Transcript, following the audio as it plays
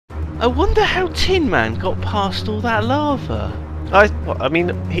I wonder how Tin Man got past all that lava. I mean,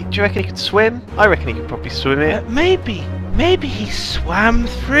 do you reckon he could swim? I reckon he could probably swim it. Maybe he swam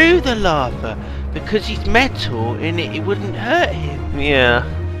through the lava because he's metal and it wouldn't hurt him. Yeah.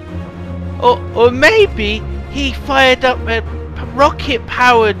 Or maybe he fired up a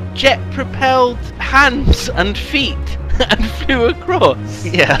rocket-powered, jet-propelled hands and feet and flew across.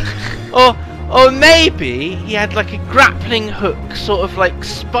 Yeah. Or maybe he had like a grappling hook, sort of like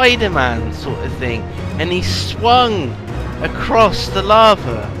Spider-Man sort of thing, and he swung across the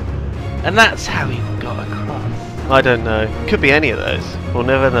lava, and that's how he got across. I don't know. Could be any of those. We'll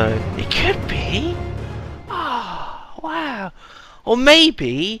never know. It could be. Oh, wow. Or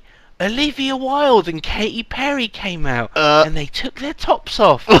maybe Olivia Wilde and Katy Perry came out and they took their tops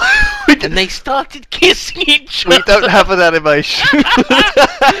off and they started kissing each other. We don't have that emotion.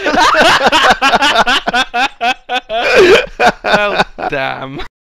 Well, damn.